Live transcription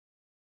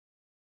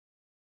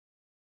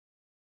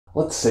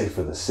Let's say,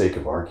 for the sake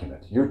of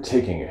argument, you're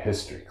taking a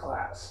history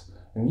class,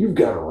 and you've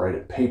got to write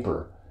a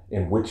paper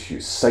in which you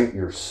cite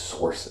your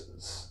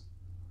sources.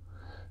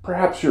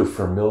 Perhaps you're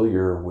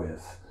familiar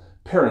with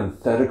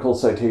parenthetical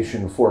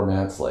citation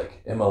formats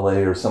like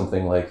MLA or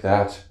something like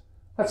that.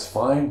 That's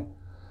fine.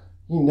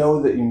 You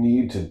know that you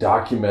need to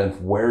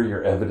document where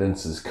your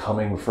evidence is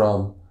coming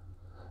from.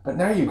 But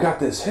now you've got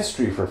this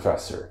history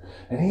professor,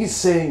 and he's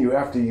saying you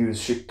have to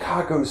use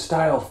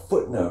Chicago-style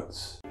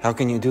footnotes. How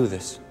can you do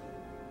this?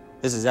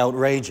 This is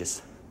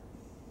outrageous.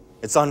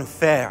 It's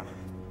unfair.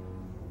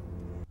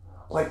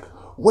 Like,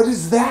 what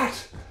is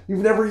that?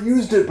 You've never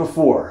used it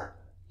before.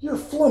 You're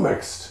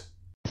flummoxed.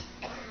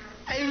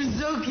 I'm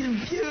so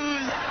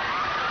confused.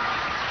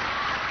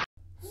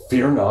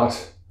 Fear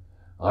not.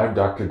 I'm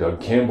Dr. Doug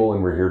Campbell,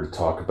 and we're here to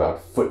talk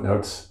about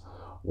footnotes,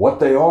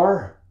 what they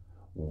are,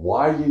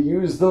 why you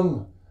use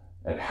them,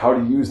 and how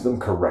to use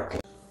them correctly.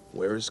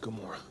 Where is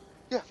Gomorrah?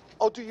 Yeah,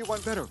 I'll do you one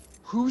better.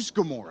 Who's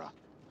Gomorrah?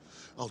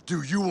 I'll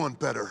do you one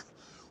better.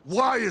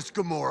 Why is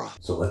Gomorrah?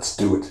 So let's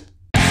do it.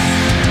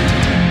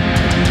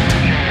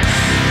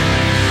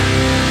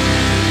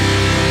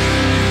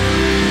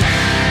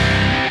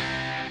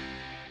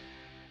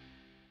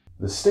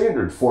 The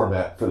standard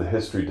format for the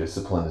history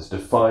discipline is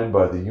defined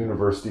by the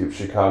University of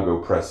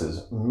Chicago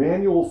Press's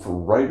Manual for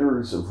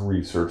Writers of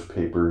Research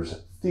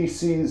Papers,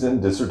 Theses, and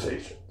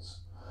Dissertations.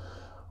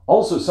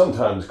 Also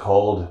sometimes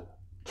called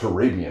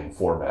Turabian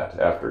format,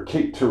 after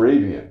Kate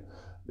Turabian,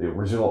 the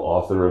original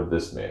author of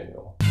this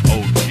manual.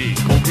 OG,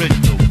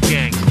 original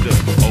gangster.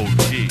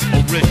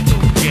 OG,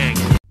 original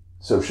gangster.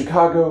 So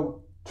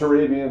Chicago,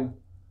 Turabian,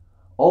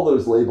 all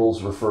those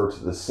labels refer to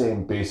the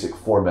same basic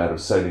format of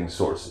citing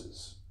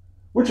sources,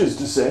 which is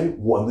to say,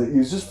 one that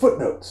uses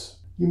footnotes.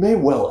 You may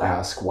well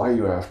ask why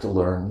you have to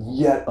learn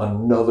yet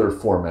another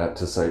format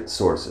to cite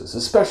sources,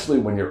 especially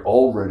when you're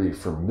already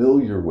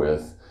familiar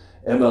with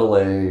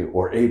MLA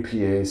or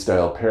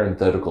APA-style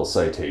parenthetical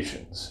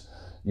citations,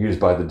 used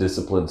by the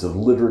disciplines of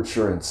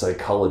literature and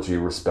psychology,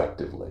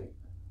 respectively.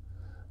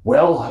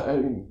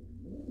 Well,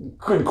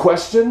 good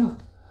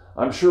question.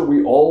 I'm sure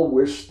we all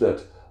wish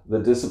that the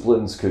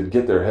disciplines could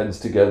get their heads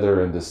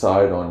together and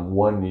decide on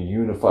one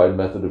unified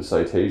method of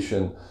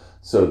citation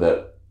so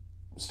that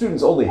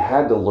students only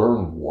had to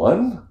learn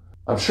one.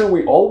 I'm sure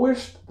we all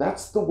wish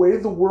that's the way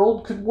the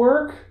world could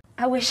work.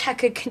 I wish I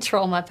could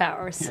control my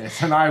powers.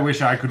 Yes, and I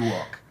wish I could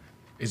walk.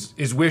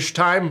 Is wish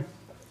time?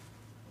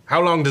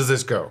 How long does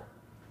this go?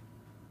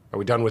 Are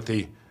we done with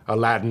the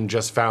Aladdin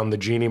just found the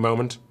genie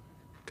moment?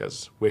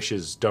 Because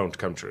wishes don't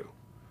come true.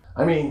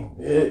 I mean,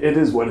 it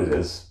is what it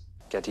is.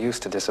 Get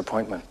used to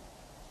disappointment.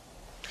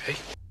 Hey.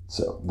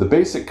 So, the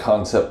basic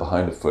concept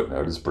behind a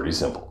footnote is pretty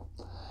simple.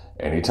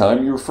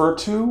 Anytime you refer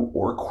to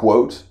or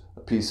quote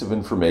a piece of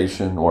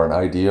information or an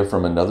idea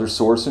from another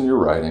source in your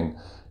writing,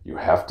 you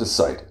have to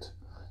cite it.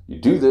 You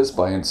do this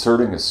by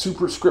inserting a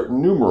superscript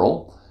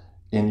numeral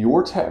in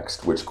your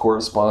text, which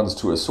corresponds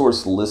to a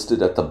source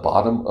listed at the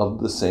bottom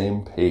of the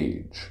same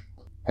page.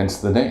 Hence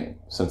the name,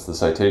 since the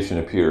citation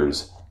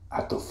appears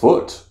at the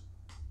foot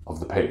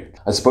of the page.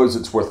 I suppose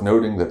it's worth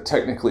noting that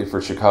technically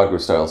for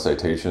Chicago-style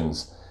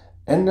citations,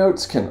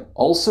 endnotes can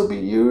also be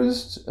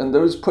used, and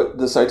those put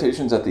the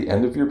citations at the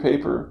end of your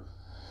paper.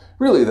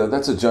 Really, though,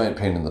 that's a giant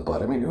pain in the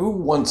butt. I mean, who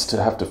wants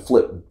to have to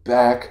flip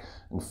back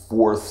and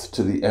forth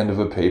to the end of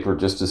a paper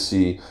just to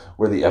see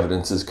where the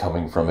evidence is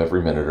coming from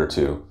every minute or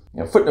two?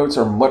 You know, footnotes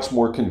are much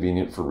more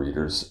convenient for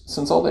readers,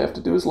 since all they have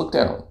to do is look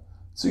down.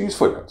 So use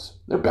footnotes.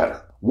 They're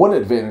better. One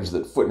advantage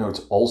that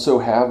footnotes also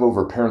have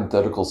over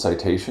parenthetical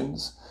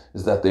citations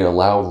is that they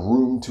allow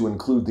room to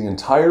include the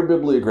entire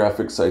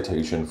bibliographic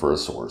citation for a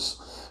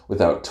source,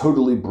 without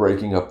totally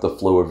breaking up the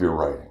flow of your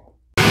writing.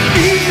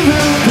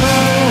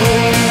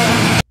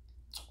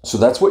 So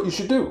that's what you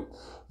should do.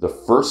 The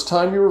first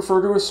time you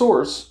refer to a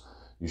source,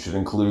 you should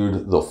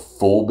include the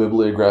full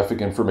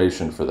bibliographic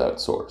information for that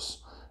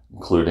source,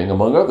 including,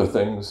 among other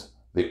things,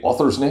 the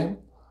author's name,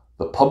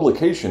 the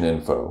publication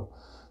info,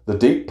 the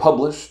date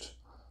published,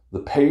 the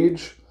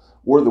page,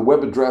 or the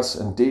web address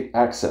and date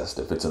accessed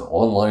if it's an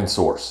online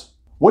source.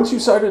 Once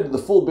you've cited the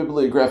full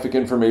bibliographic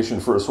information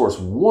for a source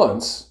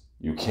once,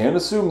 you can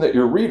assume that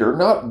your reader,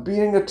 not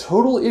being a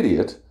total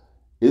idiot,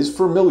 is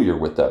familiar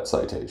with that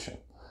citation.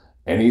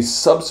 Any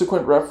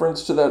subsequent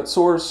reference to that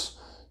source,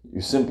 you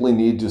simply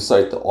need to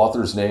cite the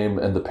author's name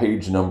and the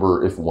page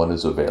number if one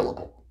is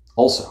available.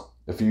 Also,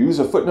 if you use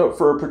a footnote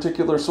for a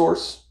particular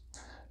source,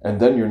 and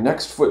then your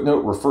next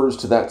footnote refers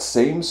to that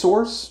same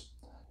source,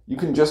 you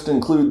can just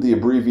include the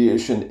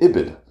abbreviation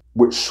IBID,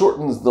 which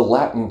shortens the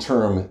Latin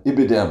term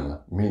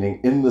ibidem,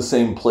 meaning in the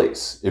same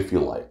place, if you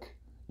like.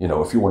 You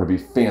know, if you want to be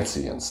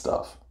fancy and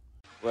stuff.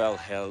 Well,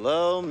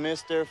 hello,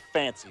 Mr.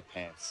 Fancy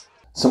Pants.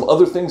 Some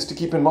other things to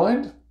keep in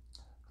mind.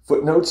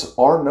 Footnotes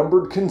are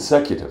numbered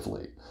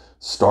consecutively,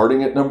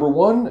 starting at number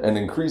 1 and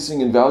increasing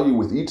in value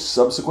with each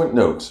subsequent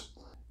note.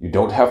 You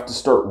don't have to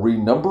start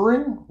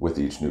renumbering with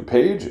each new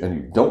page, and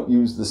you don't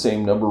use the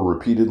same number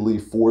repeatedly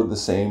for the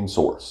same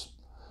source.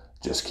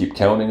 Just keep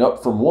counting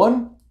up from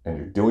 1, and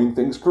you're doing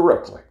things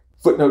correctly.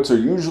 Footnotes are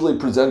usually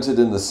presented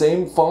in the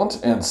same font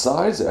and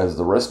size as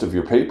the rest of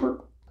your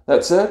paper.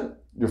 That said,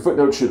 your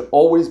footnote should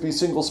always be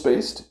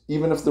single-spaced,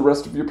 even if the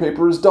rest of your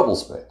paper is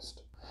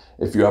double-spaced.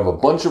 If you have a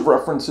bunch of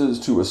references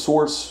to a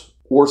source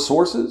or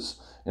sources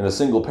in a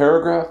single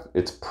paragraph,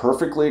 it's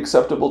perfectly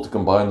acceptable to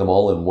combine them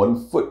all in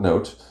one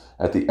footnote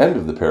at the end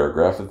of the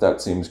paragraph if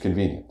that seems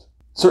convenient.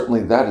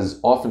 Certainly, that is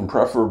often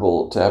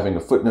preferable to having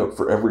a footnote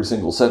for every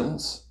single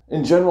sentence.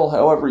 In general,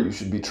 however, you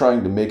should be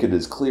trying to make it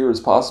as clear as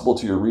possible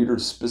to your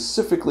readers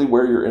specifically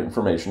where your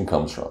information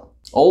comes from.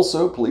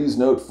 Also, please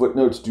note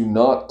footnotes do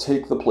not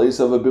take the place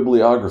of a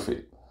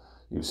bibliography.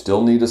 You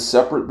still need a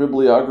separate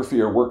bibliography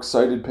or works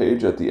cited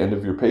page at the end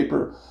of your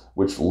paper,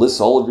 which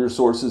lists all of your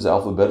sources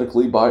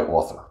alphabetically by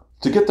author.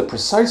 To get the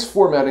precise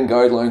formatting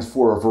guidelines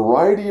for a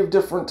variety of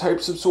different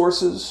types of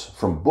sources,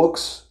 from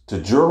books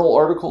to journal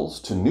articles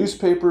to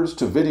newspapers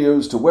to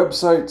videos to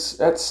websites,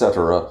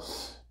 etc.,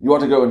 you ought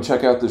to go and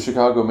check out the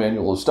Chicago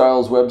Manual of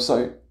Styles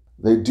website.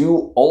 They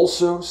do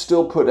also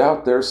still put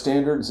out their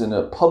standards in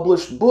a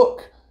published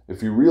book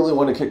if you really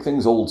want to kick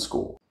things old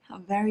school. How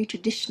very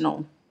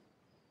traditional.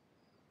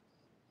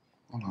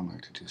 Well, I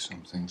like to do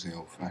some things the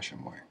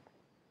old-fashioned way.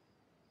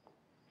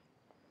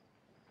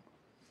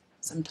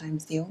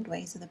 Sometimes the old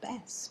ways are the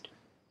best.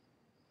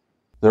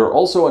 There are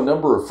also a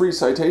number of free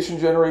citation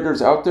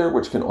generators out there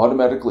which can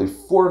automatically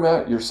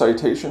format your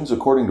citations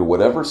according to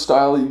whatever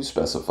style you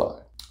specify.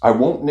 I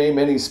won't name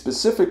any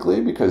specifically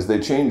because they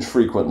change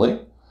frequently,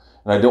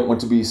 and I don't want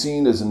to be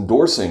seen as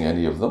endorsing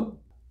any of them.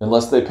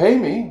 Unless they pay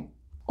me,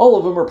 all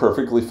of them are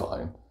perfectly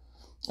fine.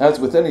 As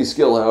with any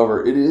skill,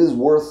 however, it is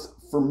worth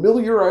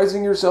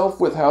familiarizing yourself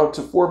with how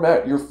to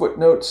format your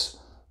footnotes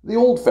the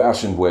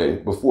old-fashioned way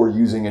before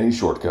using any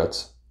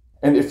shortcuts.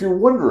 And if you're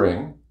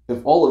wondering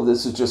if all of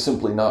this is just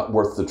simply not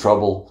worth the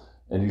trouble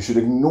and you should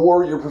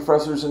ignore your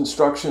professor's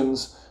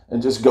instructions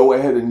and just go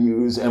ahead and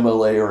use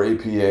MLA or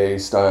APA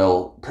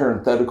style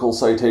parenthetical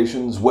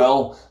citations,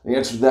 well, the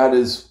answer to that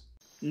is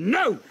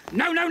no!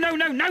 No, no, no,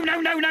 no, no, no,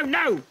 no, no,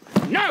 no!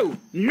 No!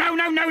 No,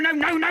 no, no, no,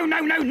 no, no, no,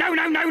 no, no,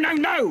 no, no, no,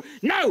 no!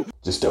 No!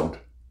 Just don't.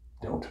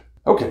 Don't.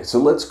 Okay, so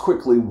let's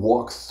quickly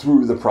walk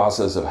through the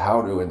process of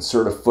how to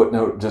insert a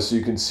footnote just so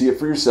you can see it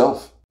for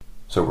yourself.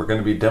 So we're going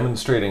to be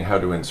demonstrating how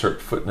to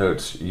insert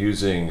footnotes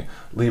using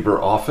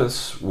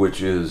LibreOffice,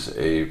 which is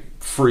a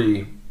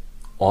free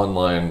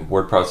online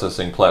word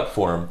processing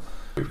platform.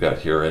 We've got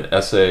here an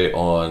essay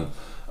on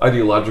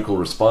ideological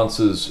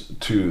responses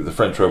to the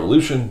French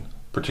Revolution,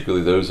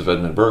 particularly those of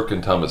Edmund Burke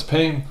and Thomas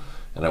Paine,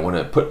 and I want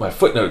to put my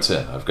footnotes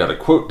in. I've got a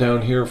quote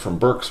down here from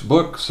Burke's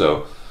book,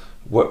 so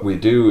what we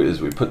do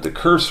is we put the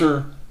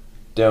cursor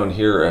down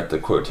here at the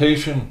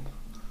quotation,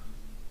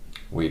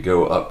 we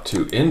go up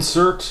to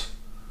Insert,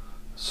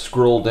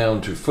 scroll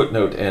down to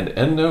Footnote and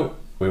Endnote.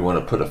 We want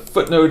to put a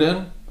footnote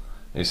in.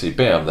 And you see,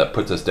 bam, that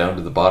puts us down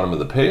to the bottom of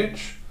the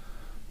page.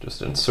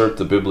 Just insert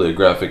the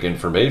bibliographic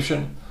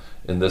information.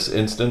 In this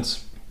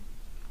instance,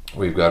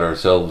 we've got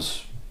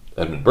ourselves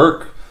Edmund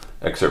Burke,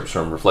 excerpts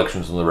from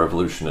Reflections on the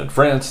Revolution in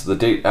France, the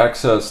date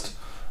accessed,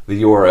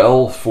 the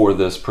URL for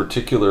this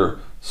particular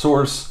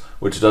source,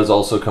 which does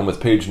also come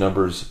with page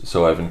numbers,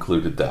 so I've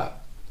included that.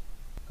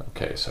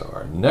 Okay, so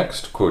our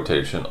next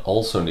quotation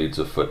also needs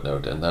a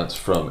footnote, and that's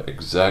from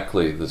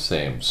exactly the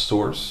same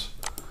source.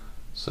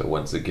 So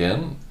once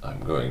again,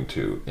 I'm going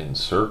to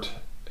insert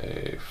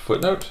a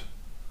footnote.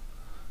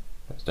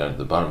 It's down at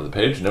the bottom of the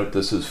page. Note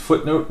this is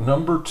footnote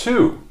number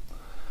 2.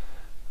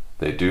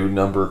 They do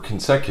number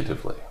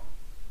consecutively.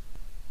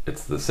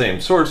 It's the same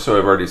source, so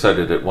I've already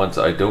cited it once.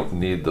 I don't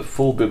need the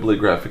full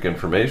bibliographic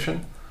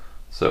information,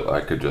 so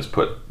I could just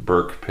put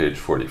Burke, page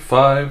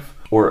 45.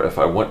 Or if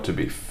I want to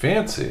be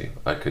fancy,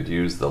 I could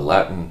use the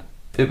Latin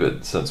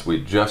ibid, since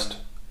we just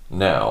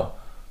now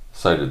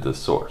cited this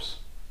source.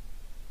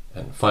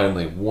 And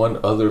finally, one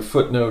other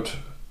footnote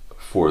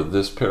for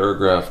this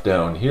paragraph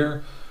down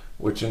here,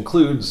 which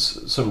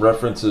includes some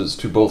references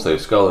to both a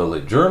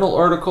scholarly journal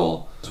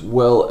article as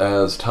well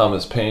as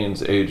Thomas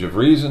Paine's Age of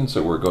Reason.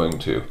 So we're going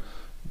to,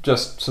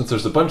 just since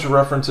there's a bunch of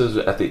references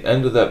at the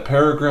end of that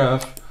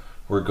paragraph,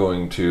 we're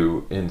going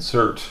to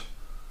insert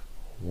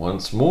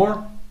once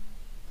more.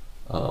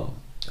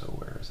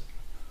 Where is it?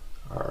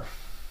 Our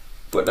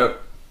footnote.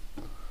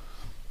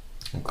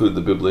 Include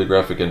the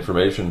bibliographic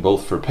information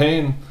both for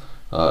Paine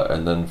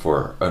and then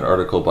for an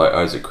article by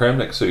Isaac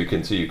Kramnik, so you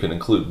can see you can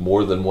include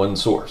more than one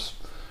source.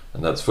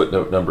 And that's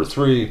footnote number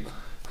 3.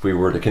 If we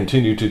were to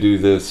continue to do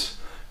this,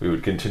 we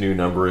would continue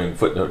numbering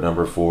footnote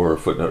number 4,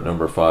 footnote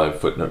number 5,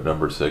 footnote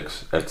number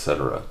 6,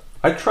 etc.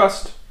 I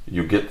trust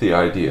you get the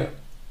idea.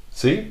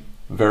 See?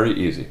 Very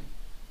easy.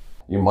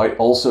 You might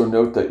also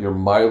note that your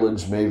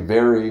mileage may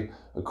vary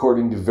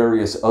according to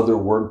various other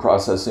word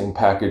processing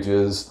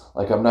packages.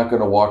 Like, I'm not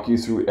going to walk you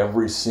through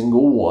every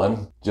single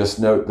one. Just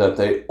note that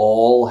they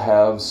all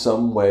have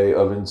some way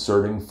of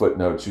inserting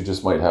footnotes. You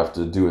just might have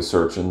to do a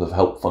search in the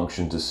help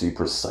function to see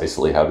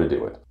precisely how to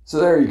do it.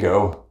 So there you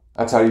go.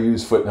 That's how you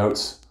use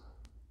footnotes.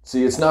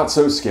 See, it's not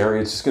so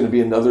scary. It's just going to be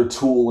another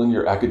tool in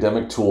your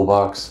academic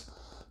toolbox.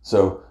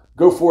 So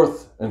go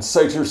forth and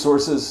cite your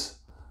sources.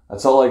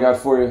 That's all I got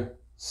for you.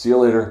 See you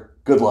later.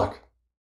 Good luck.